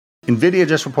NVIDIA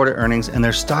just reported earnings and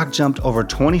their stock jumped over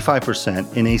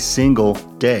 25% in a single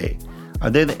day. Are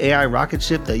they the AI rocket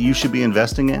ship that you should be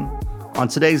investing in? On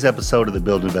today's episode of the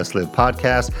Build, Invest, Live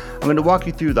podcast, I'm going to walk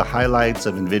you through the highlights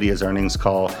of NVIDIA's earnings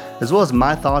call, as well as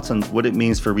my thoughts on what it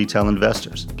means for retail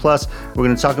investors. Plus, we're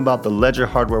going to talk about the Ledger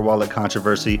hardware wallet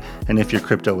controversy and if your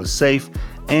crypto is safe.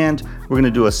 And we're going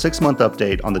to do a 6-month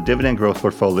update on the Dividend Growth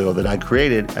portfolio that I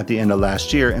created at the end of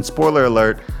last year. And spoiler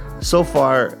alert, so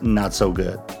far, not so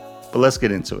good. But let's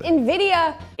get into it.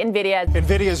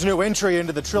 NVIDIA's new entry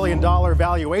into the $1 trillion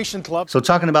valuation club. So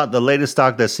talking about the latest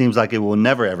stock that seems like it will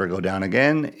never ever go down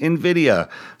again, NVIDIA.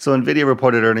 So NVIDIA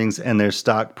reported earnings and their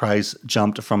stock price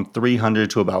jumped from $300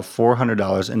 to about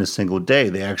 $400 in a single day.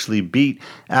 They actually beat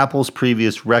Apple's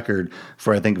previous record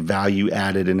for, I think, value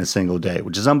added in a single day,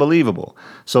 which is unbelievable.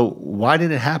 So why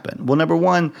did it happen? Well, number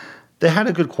one, they had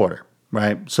a good quarter.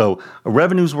 Right. So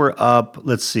revenues were up,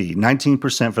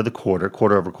 19% for the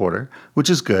quarter over quarter, which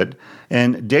is good.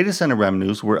 And data center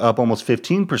revenues were up almost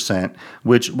 15%,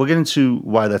 which we'll get into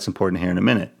why that's important here in a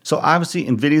minute. So obviously,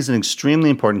 NVIDIA is an extremely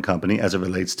important company as it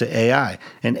relates to AI.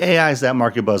 And AI is that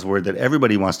market buzzword that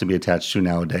everybody wants to be attached to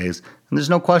nowadays. And there's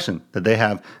no question that they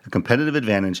have a competitive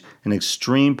advantage and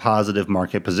extreme positive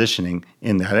market positioning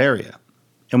in that area.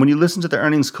 And when you listen to the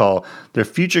earnings call, their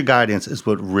future guidance is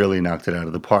what really knocked it out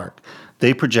of the park.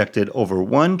 They projected over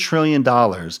 $1 trillion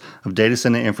of data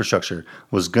center infrastructure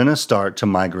was going to start to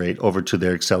migrate over to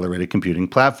their accelerated computing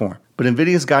platform. But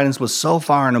NVIDIA's guidance was so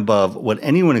far and above what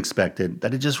anyone expected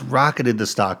that it just rocketed the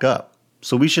stock up.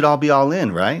 So we should all be all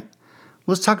in, right?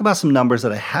 Let's talk about some numbers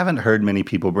that I haven't heard many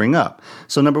people bring up.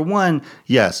 So number one,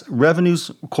 yes,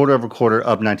 revenues quarter over quarter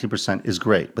up 19% is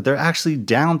great, but they're actually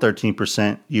down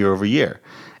 13% year over year.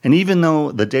 And even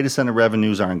though the data center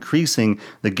revenues are increasing,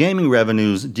 the gaming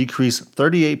revenues decrease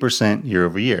 38% year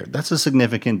over year. That's a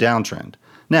significant downtrend.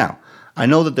 Now, I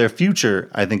know that their future,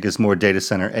 I think, is more data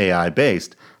center AI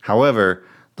based. However,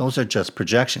 those are just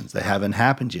projections. They haven't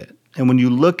happened yet. And when you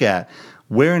look at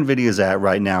where NVIDIA is at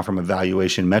right now from a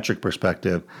valuation metric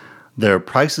perspective, their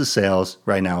price of sales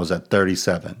right now is at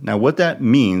 37. Now, what that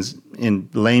means in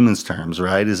layman's terms,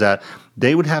 right, is that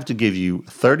they would have to give you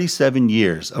 37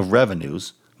 years of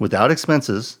revenues without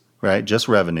expenses, right, just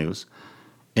revenues,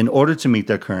 in order to meet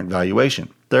their current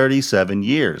valuation. 37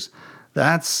 years.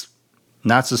 That's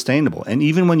not sustainable. And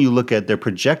even when you look at their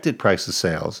projected price of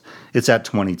sales, it's at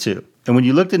 22. And when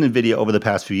you looked at NVIDIA over the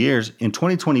past few years, in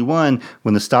 2021,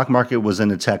 when the stock market was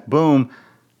in a tech boom,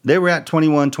 they were at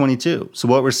 21, 22. So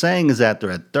what we're saying is that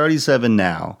they're at 37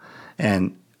 now.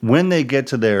 And when they get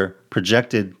to their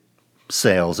projected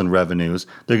sales and revenues,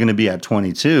 they're going to be at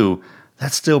 22.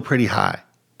 That's still pretty high.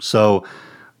 So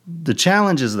the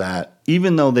challenge is that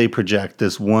even though they project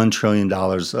this $1 trillion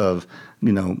of,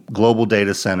 global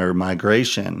data center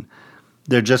migration,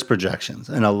 they're just projections.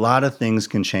 And a lot of things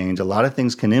can change. A lot of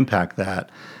things can impact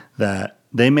that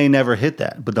they may never hit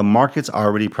that. But the market's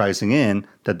already pricing in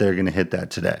that they're going to hit that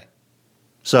today.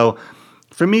 So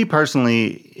for me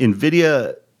personally,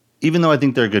 NVIDIA, even though I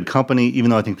think they're a good company, even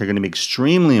though I think they're going to be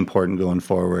extremely important going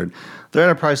forward, they're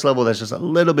at a price level that's just a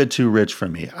little bit too rich for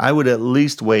me. I would at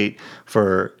least wait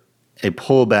for a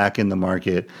pullback in the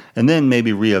market and then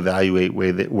maybe reevaluate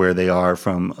where they are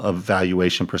from a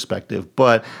valuation perspective.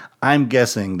 But I'm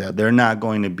guessing that they're not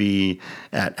going to be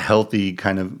at healthy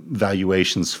kind of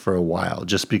valuations for a while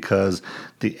just because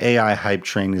the AI hype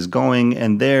train is going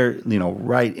and they're,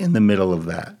 right in the middle of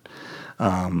that.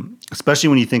 Especially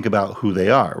when you think about who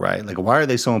they are, right? Like, why are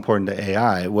they so important to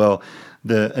AI? Well,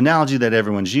 the analogy that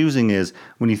everyone's using is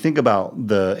when you think about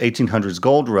the 1800s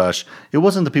gold rush, it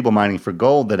wasn't the people mining for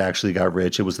gold that actually got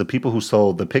rich. It was the people who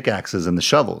sold the pickaxes and the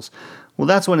shovels. Well,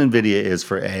 that's what NVIDIA is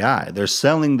for AI. They're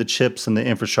selling the chips and the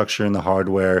infrastructure and the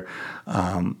hardware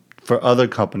for other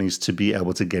companies to be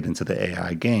able to get into the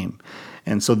AI game.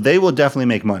 And so they will definitely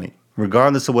make money.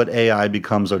 Regardless of what AI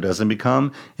becomes or doesn't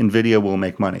become, NVIDIA will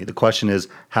make money. The question is,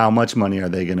 how much money are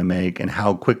they going to make and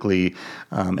how quickly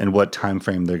and what time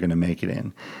frame they're going to make it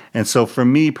in. And so for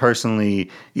me personally,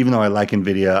 even though I like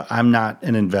NVIDIA, I'm not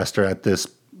an investor at this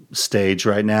stage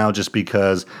right now just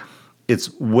because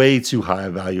it's way too high a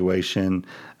valuation.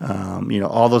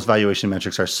 All those valuation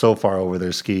metrics are so far over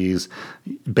their skis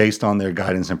based on their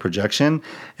guidance and projection,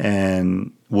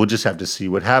 and we'll just have to see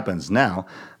what happens. Now,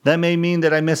 that may mean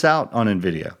that I miss out on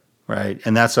NVIDIA, right?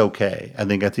 And that's okay. I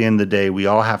think at the end of the day, we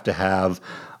all have to have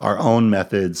our own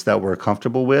methods that we're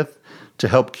comfortable with to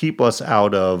help keep us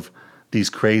out of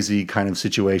these crazy kind of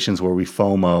situations where we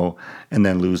FOMO and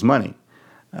then lose money.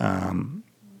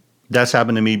 That's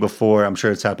happened to me before. I'm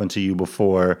sure it's happened to you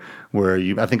before, where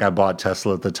I think I bought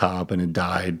Tesla at the top and it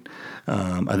died.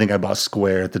 I think I bought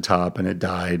Square at the top and it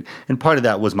died. And part of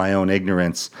that was my own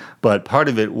ignorance. But part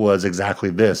of it was exactly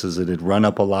this, is that it had run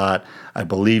up a lot. I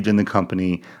believed in the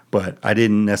company, but I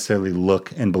didn't necessarily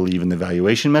look and believe in the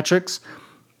valuation metrics.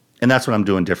 And that's what I'm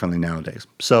doing differently nowadays.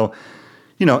 So,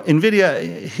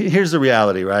 NVIDIA, here's the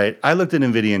reality, right? I looked at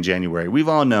NVIDIA in January. We've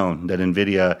all known that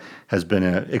NVIDIA has been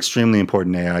an extremely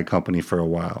important AI company for a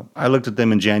while. I looked at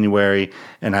them in January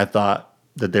and I thought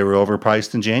that they were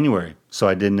overpriced in January, so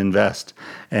I didn't invest.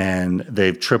 And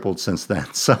they've tripled since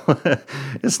then. So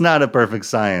it's not a perfect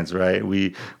science, right?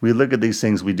 We look at these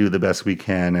things, we do the best we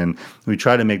can, and we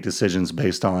try to make decisions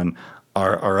based on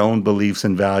our own beliefs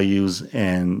and values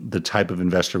and the type of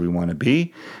investor we want to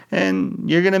be. And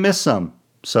you're going to miss some.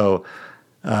 So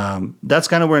that's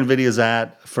kind of where NVIDIA's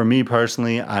at. For me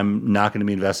personally, I'm not going to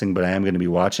be investing, but I am going to be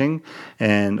watching.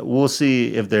 And we'll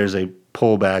see if there's a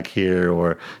pullback here,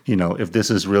 or, if this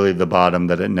is really the bottom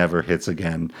that it never hits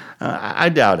again. I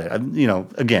doubt it.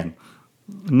 Again,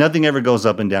 nothing ever goes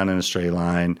up and down in a straight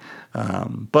line.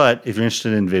 But if you're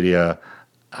interested in NVIDIA,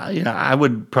 I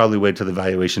would probably wait till the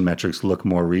valuation metrics look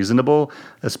more reasonable,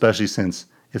 especially since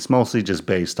it's mostly just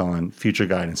based on future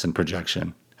guidance and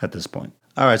projection at this point.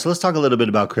 All right, so let's talk a little bit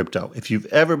about crypto. If you've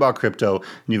ever bought crypto and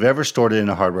you've ever stored it in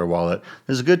a hardware wallet,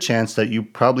 there's a good chance that you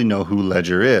probably know who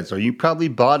Ledger is, or you probably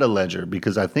bought a Ledger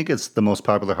because I think it's the most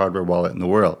popular hardware wallet in the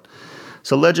world.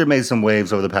 So Ledger made some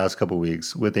waves over the past couple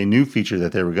weeks with a new feature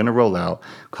that they were going to roll out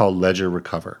called Ledger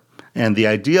Recover. And the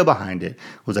idea behind it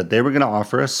was that they were going to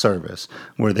offer a service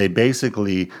where they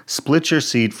basically split your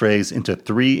seed phrase into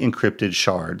 3 encrypted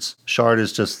shards. Shard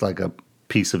is just like a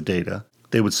piece of data.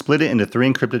 They would split it into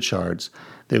 3 encrypted shards.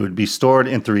 They would be stored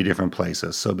in 3 different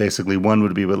places. So basically one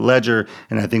would be with Ledger,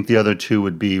 and I think the other 2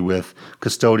 would be with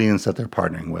custodians that they're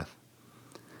partnering with.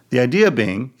 The idea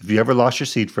being, if you ever lost your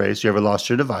seed phrase, you ever lost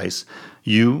your device,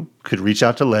 you could reach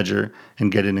out to Ledger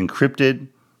and get an encrypted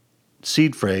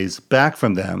seed phrase back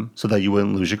from them so that you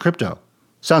wouldn't lose your crypto.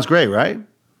 Sounds great, right?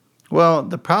 Well,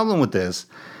 the problem with this,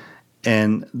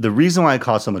 and the reason why it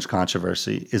caused so much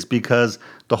controversy, is because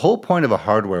the whole point of a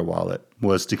hardware wallet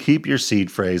was to keep your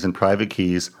seed phrase and private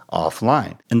keys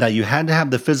offline, and that you had to have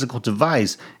the physical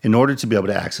device in order to be able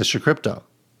to access your crypto.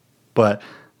 But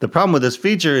the problem with this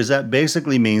feature is that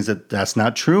basically means that that's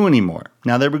not true anymore.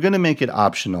 Now, they were going to make it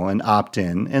optional and opt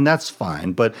in, and that's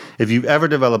fine. But if you've ever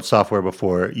developed software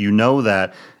before, you know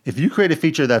that if you create a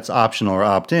feature that's optional or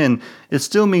opt in, it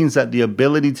still means that the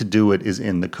ability to do it is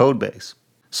in the code base.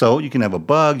 So you can have a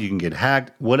bug, you can get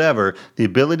hacked, whatever. The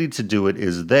ability to do it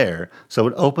is there. So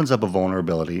it opens up a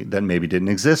vulnerability that maybe didn't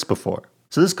exist before.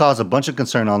 So this caused a bunch of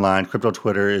concern online. Crypto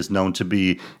Twitter is known to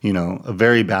be,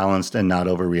 very balanced and not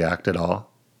overreact at all.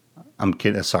 I'm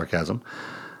kidding, that's sarcasm.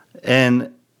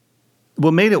 And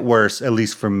what made it worse, at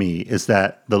least for me, is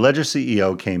that the Ledger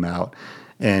CEO came out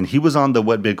and he was on the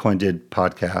What Bitcoin Did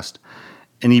podcast.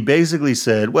 And he basically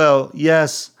said, well,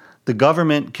 yes, the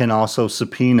government can also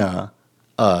subpoena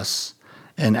us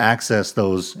and access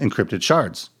those encrypted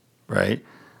shards, right?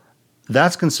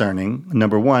 That's concerning,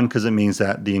 number one, because it means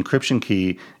that the encryption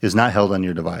key is not held on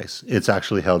your device. It's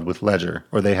actually held with Ledger,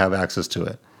 or they have access to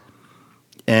it.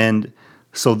 And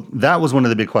so that was one of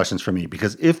the big questions for me,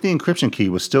 because if the encryption key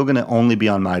was still going to only be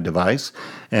on my device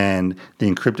and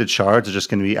the encrypted shards are just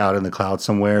going to be out in the cloud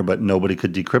somewhere, but nobody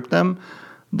could decrypt them,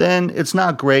 then it's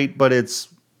not great, but it's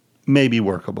maybe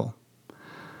workable.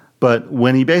 But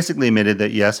when he basically admitted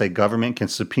that, yes, a government can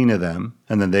subpoena them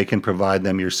and then they can provide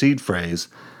them your seed phrase,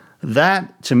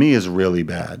 that to me is really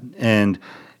bad. And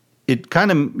it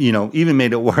kind of, even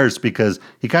made it worse because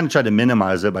he kind of tried to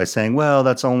minimize it by saying, well,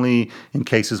 that's only in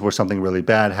cases where something really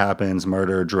bad happens,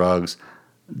 murder, drugs.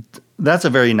 That's a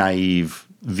very naive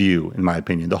view, in my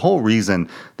opinion. The whole reason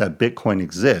that Bitcoin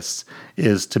exists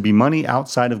is to be money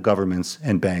outside of governments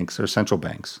and banks or central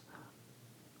banks.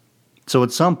 So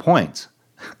at some point,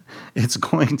 it's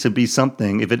going to be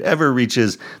something, if it ever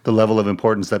reaches the level of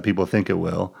importance that people think it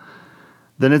will,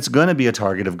 then it's going to be a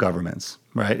target of governments,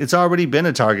 right? It's already been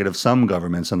a target of some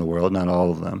governments in the world, not all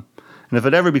of them. And if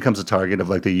it ever becomes a target of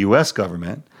like the US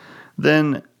government,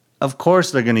 then of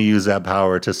course they're going to use that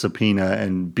power to subpoena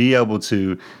and be able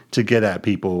to get at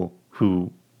people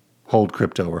who hold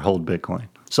crypto or hold Bitcoin.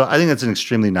 So I think that's an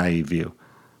extremely naive view.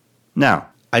 Now,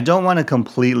 I don't want to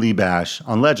completely bash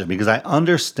on Ledger because I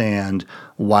understand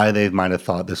why they might have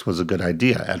thought this was a good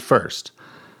idea at first.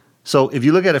 So if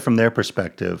you look at it from their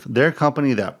perspective, they're a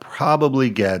company that probably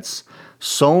gets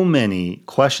so many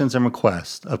questions and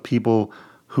requests of people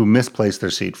who misplace their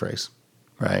seed phrase,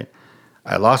 right?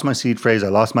 I lost my seed phrase, I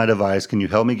lost my device, can you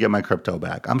help me get my crypto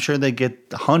back? I'm sure they get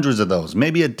hundreds of those,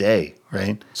 maybe a day,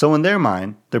 right? So in their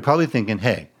mind, they're probably thinking,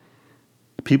 hey,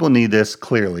 people need this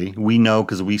clearly. We know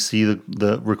because we see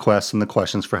the requests and the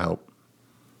questions for help.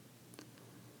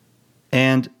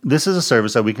 And this is a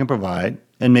service that we can provide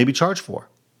and maybe charge for,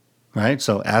 right?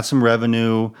 So add some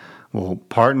revenue, we'll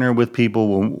partner with people,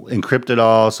 we'll encrypt it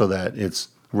all so that it's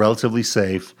relatively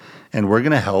safe, and we're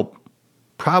going to help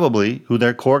probably who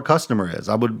their core customer is.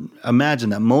 I would imagine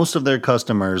that most of their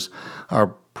customers are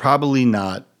probably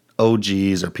not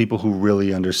OGs or people who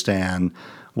really understand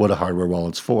what a hardware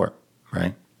wallet's for,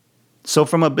 right? So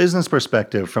from a business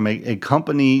perspective, from a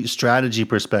company strategy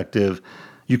perspective,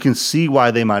 you can see why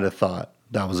they might have thought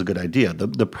that was a good idea.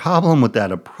 The problem with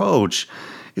that approach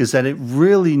is that it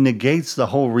really negates the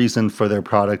whole reason for their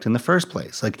product in the first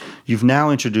place. Like, you've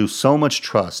now introduced so much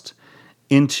trust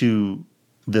into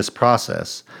this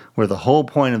process where the whole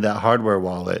point of that hardware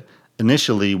wallet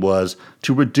initially was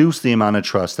to reduce the amount of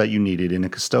trust that you needed in a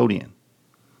custodian.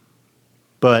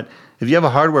 But if you have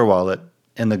a hardware wallet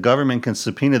and the government can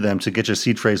subpoena them to get your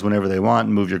seed phrase whenever they want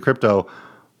and move your crypto,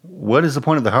 what is the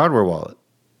point of the hardware wallet?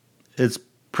 It's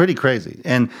pretty crazy.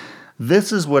 And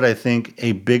this is what I think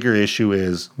a bigger issue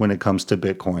is when it comes to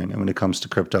Bitcoin and when it comes to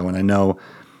crypto. And I know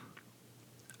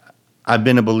I've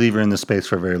been a believer in this space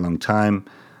for a very long time.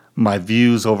 My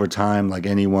views over time, like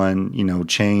anyone,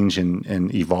 change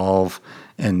and evolve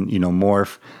and,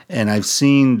 morph. And I've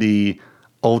seen the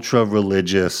ultra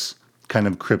religious kind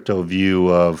of crypto view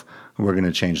of we're going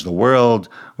to change the world,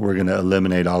 we're going to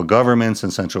eliminate all governments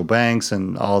and central banks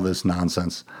and all this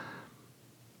nonsense.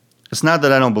 It's not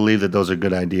that I don't believe that those are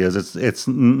good ideas. It's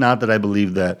not that I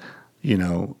believe that,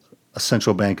 a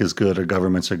central bank is good or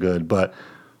governments are good, but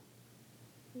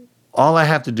all I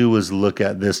have to do is look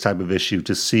at this type of issue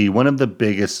to see one of the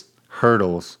biggest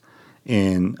hurdles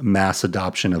in mass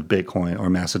adoption of Bitcoin or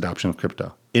mass adoption of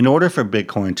crypto. In order for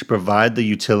Bitcoin to provide the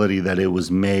utility that it was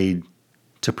made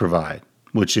to provide,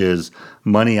 which is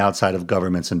money outside of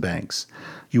governments and banks,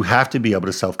 you have to be able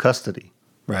to self-custody,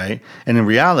 right? And in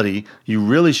reality, you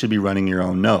really should be running your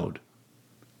own node.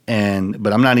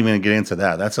 But I'm not even going to get into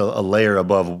that. That's a layer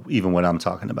above even what I'm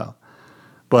talking about.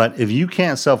 But if you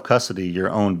can't self-custody your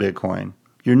own Bitcoin,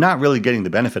 you're not really getting the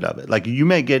benefit of it. Like, you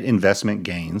may get investment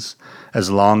gains as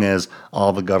long as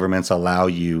all the governments allow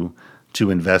you to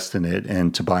invest in it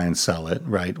and to buy and sell it,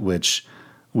 right? Which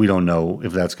we don't know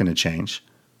if that's going to change.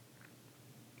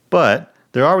 But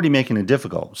they're already making it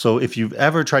difficult. So if you've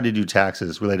ever tried to do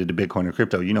taxes related to Bitcoin or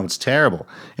crypto, it's terrible.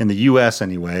 In the US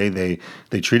anyway,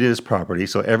 they treat it as property.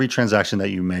 So every transaction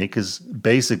that you make is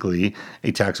basically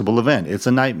a taxable event. It's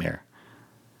a nightmare.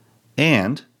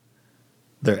 And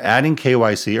they're adding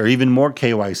KYC or even more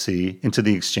KYC into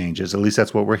the exchanges. At least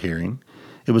that's what we're hearing.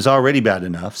 It was already bad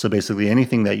enough. So basically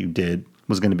anything that you did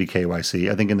was going to be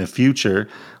KYC. I think in the future,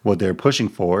 what they're pushing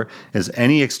for is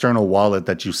any external wallet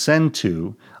that you send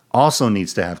to also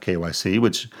needs to have KYC,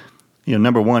 which,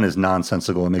 number one is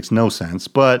nonsensical. It makes no sense,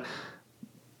 but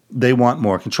they want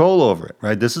more control over it,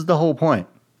 right? This is the whole point.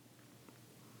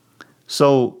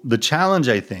 So the challenge,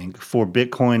 I think, for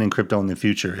Bitcoin and crypto in the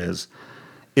future is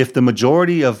if the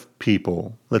majority of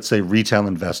people, let's say retail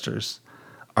investors,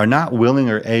 are not willing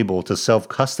or able to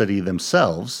self-custody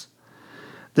themselves,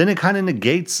 then it kind of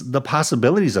negates the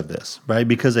possibilities of this, right?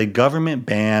 Because a government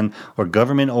ban or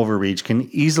government overreach can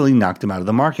easily knock them out of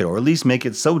the market, or at least make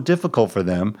it so difficult for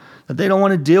them that they don't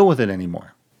want to deal with it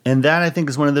anymore. And that, I think,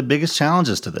 is one of the biggest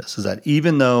challenges to this, is that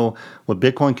even though what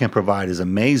Bitcoin can provide is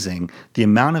amazing, the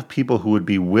amount of people who would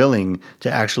be willing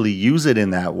to actually use it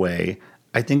in that way,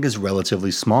 I think, is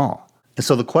relatively small. And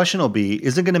so the question will be,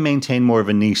 is it going to maintain more of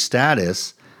a niche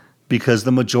status because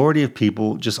the majority of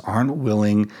people just aren't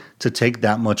willing to take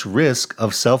that much risk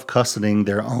of self-custodying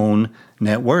their own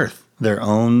net worth, their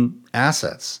own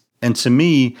assets? And to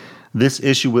me, this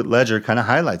issue with Ledger kind of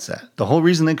highlights that. The whole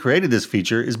reason they created this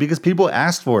feature is because people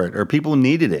asked for it or people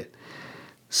needed it.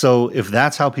 So if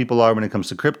that's how people are when it comes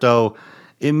to crypto,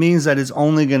 it means that it's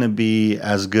only going to be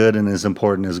as good and as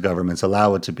important as governments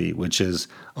allow it to be, which is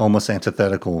almost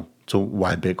antithetical to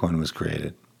why Bitcoin was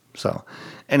created. So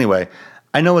anyway,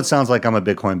 I know it sounds like I'm a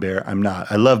Bitcoin bear. I'm not.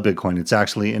 I love Bitcoin. It's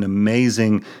actually an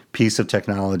amazing piece of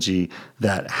technology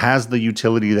that has the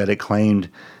utility that it claimed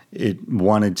it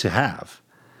wanted to have.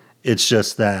 It's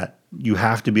just that you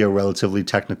have to be a relatively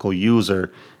technical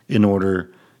user in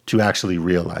order to actually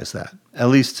realize that, at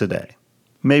least today.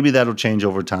 Maybe that'll change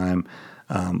over time.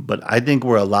 But I think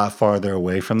we're a lot farther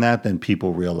away from that than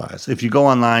people realize. If you go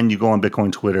online, you go on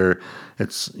Bitcoin Twitter,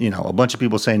 it's, a bunch of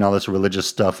people saying all this religious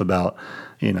stuff about,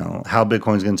 how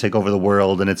Bitcoin's going to take over the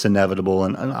world and it's inevitable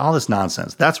and all this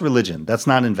nonsense. That's religion. That's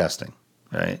not investing,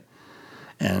 right?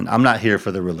 And I'm not here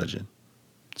for the religion.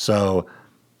 So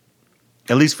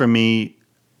at least for me,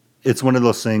 it's one of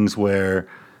those things where,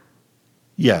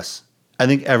 yes, I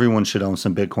think everyone should own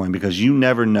some Bitcoin because you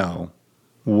never know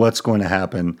what's going to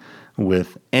happen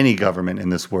with any government in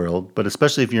this world, but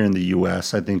especially if you're in the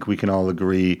US, I think we can all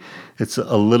agree it's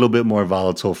a little bit more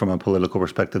volatile from a political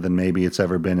perspective than maybe it's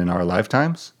ever been in our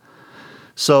lifetimes.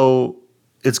 So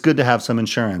it's good to have some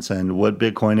insurance. And what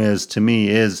Bitcoin is to me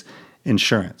is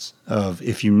insurance of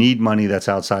if you need money that's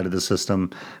outside of the system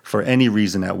for any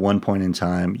reason at one point in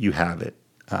time, you have it.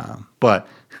 But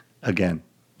again,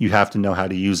 you have to know how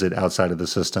to use it outside of the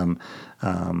system.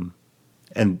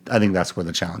 And I think that's where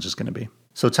the challenge is going to be.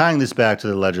 So tying this back to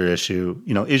the ledger issue,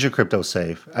 is your crypto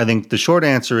safe? I think the short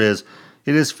answer is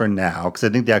it is for now, because I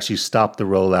think they actually stopped the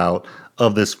rollout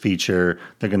of this feature.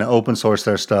 They're going to open source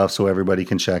their stuff so everybody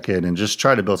can check it and just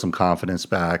try to build some confidence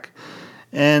back.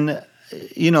 And,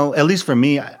 at least for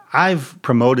me, I've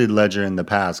promoted Ledger in the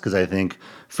past because I think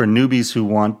for newbies who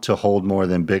want to hold more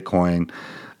than Bitcoin,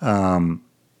 I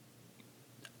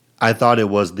thought it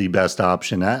was the best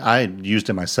option. I used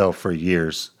it myself for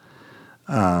years.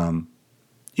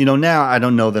 Now I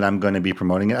don't know that I'm going to be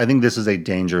promoting it. I think this is a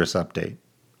dangerous update.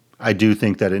 I do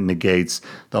think that it negates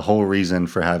the whole reason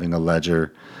for having a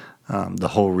ledger, the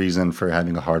whole reason for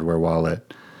having a hardware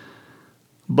wallet.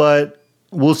 But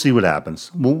we'll see what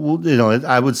happens.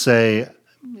 I would say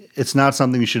it's not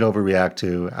something you should overreact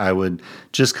to. I would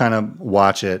just kind of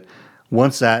watch it.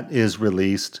 Once that is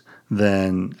released,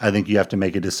 then I think you have to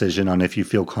make a decision on if you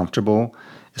feel comfortable,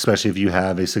 especially if you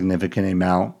have a significant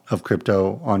amount of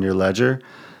crypto on your ledger,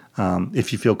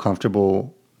 if you feel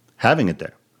comfortable having it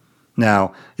there.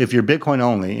 Now, if you're Bitcoin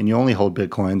only and you only hold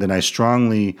Bitcoin, then I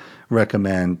strongly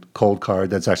recommend Cold Card.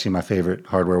 That's actually my favorite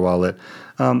hardware wallet.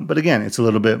 But again, it's a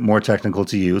little bit more technical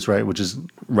to use, right? Which is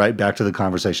right back to the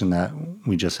conversation that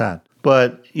we just had.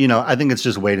 But, I think it's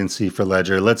just wait and see for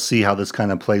Ledger. Let's see how this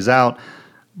kind of plays out.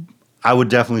 I would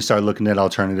definitely start looking at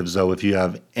alternatives, though, if you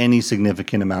have any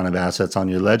significant amount of assets on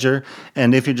your ledger.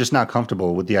 And if you're just not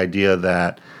comfortable with the idea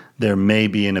that there may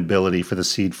be an ability for the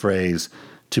seed phrase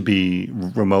to be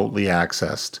remotely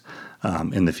accessed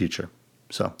in the future.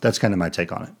 So that's kind of my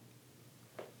take on it.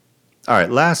 All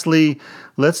right, lastly,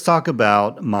 let's talk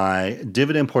about my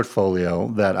dividend portfolio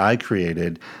that I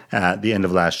created at the end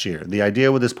of last year. The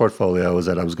idea with this portfolio is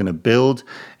that I was going to build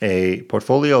a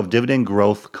portfolio of dividend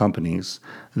growth companies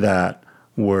that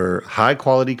were high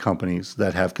quality companies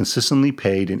that have consistently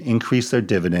paid and increased their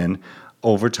dividend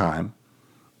over time.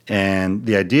 And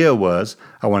the idea was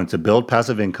I wanted to build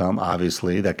passive income,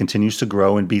 obviously, that continues to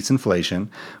grow and beats inflation,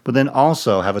 but then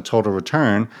also have a total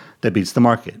return that beats the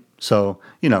market. So,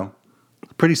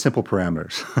 pretty simple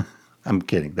parameters. I'm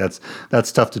kidding.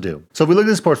 That's tough to do. So if we look at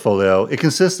this portfolio, it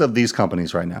consists of these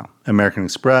companies right now: American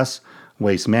Express,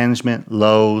 Waste Management,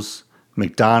 Lowe's,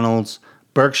 McDonald's,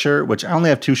 Berkshire, which I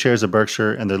only have 2 shares of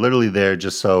Berkshire, and they're literally there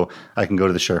just so I can go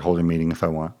to the shareholder meeting if I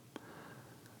want.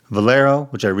 Valero,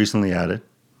 which I recently added,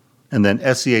 and then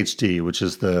SCHD, which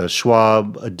is the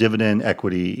Schwab Dividend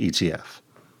Equity ETF.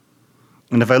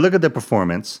 And if I look at the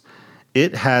performance,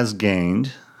 it has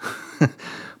gained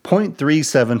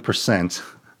 0.37%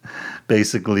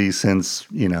 basically since,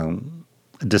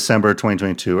 December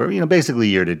 2022, or, basically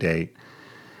year to date.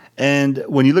 And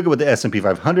when you look at what the S&P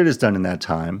 500 has done in that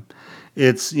time,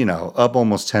 it's, up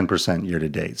almost 10% year to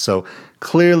date. So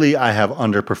clearly I have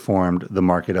underperformed the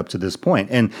market up to this point.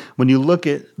 And when you look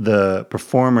at the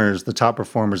performers, the top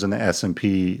performers in the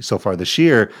S&P so far this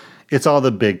year, it's all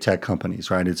the big tech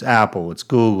companies, right? It's Apple, it's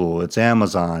Google, it's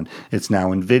Amazon, it's now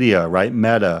NVIDIA, right?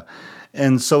 Meta.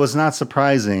 And so it's not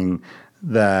surprising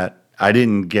that I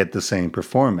didn't get the same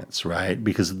performance, right?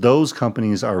 Because those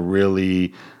companies are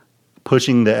really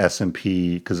pushing the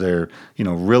S&P because they're,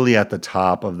 really at the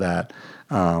top of that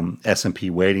S&P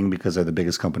weighting because they're the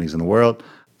biggest companies in the world.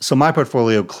 So my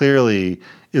portfolio clearly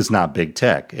is not big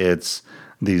tech. It's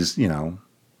these,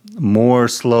 more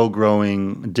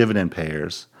slow-growing dividend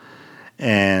payers.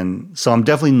 And so I'm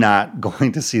definitely not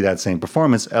going to see that same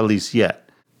performance, at least yet.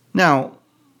 Now,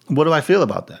 what do I feel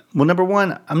about that? Well, number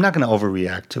one, I'm not going to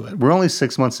overreact to it. We're only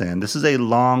 6 months in. This is a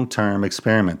long-term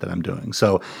experiment that I'm doing.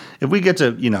 So if we get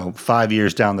to, 5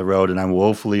 years down the road and I'm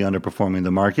woefully underperforming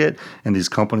the market and these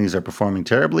companies are performing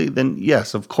terribly, then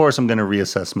yes, of course, I'm going to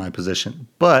reassess my position.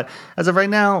 But as of right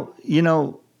now,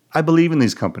 I believe in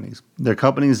these companies. They're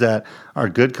companies that are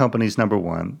good companies, number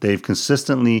one. They've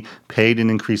consistently paid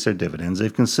and increased their dividends.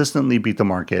 They've consistently beat the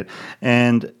market.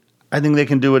 And I think they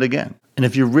can do it again. And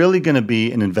if you're really going to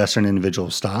be an investor in individual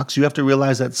stocks, you have to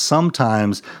realize that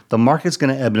sometimes the market's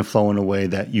going to ebb and flow in a way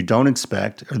that you don't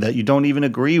expect or that you don't even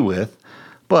agree with.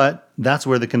 But that's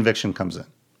where the conviction comes in,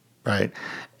 right?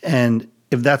 And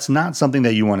if that's not something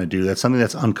that you want to do, that's something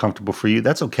that's uncomfortable for you,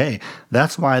 that's okay.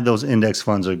 That's why those index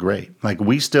funds are great. Like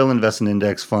we still invest in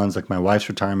index funds. Like my wife's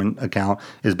retirement account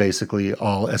is basically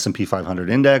all S&P 500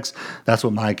 index. That's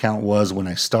what my account was when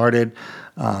I started.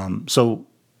 So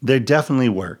they definitely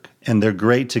work, and they're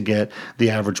great to get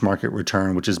the average market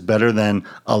return, which is better than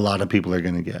a lot of people are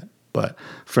going to get. But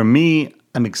for me,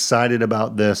 I'm excited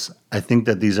about this. I think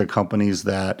that these are companies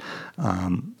that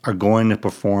are going to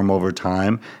perform over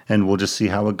time, and we'll just see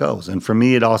how it goes. And for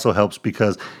me, it also helps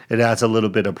because it adds a little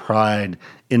bit of pride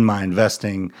in my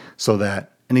investing so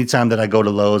that anytime that I go to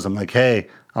Lowe's, I'm like, hey,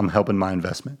 I'm helping my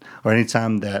investment. Or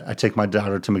anytime that I take my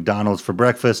daughter to McDonald's for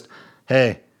breakfast,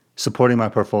 hey, supporting my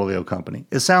portfolio company.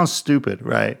 It sounds stupid,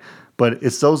 right? But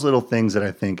it's those little things that I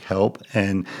think help.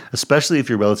 And especially if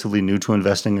you're relatively new to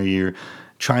investing or you're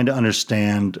trying to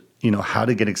understand, how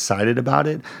to get excited about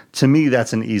it. To me,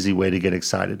 that's an easy way to get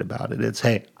excited about it. It's,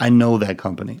 hey, I know that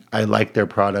company. I like their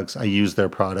products. I use their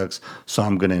products. So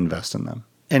I'm going to invest in them.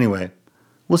 Anyway,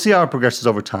 we'll see how it progresses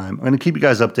over time. I'm going to keep you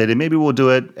guys updated. Maybe we'll do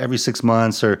it every 6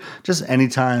 months or just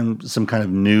anytime some kind of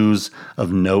news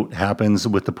of note happens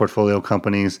with the portfolio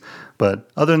companies. But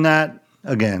other than that,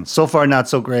 again, so far not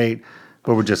so great,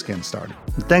 but we're just getting started.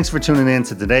 Thanks for tuning in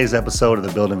to today's episode of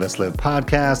the Build, Invest, Live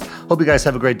podcast. Hope you guys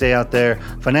have a great day out there.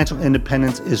 Financial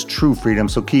independence is true freedom,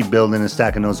 so keep building and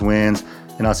stacking those wins,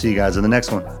 and I'll see you guys in the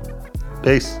next one.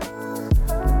 Peace.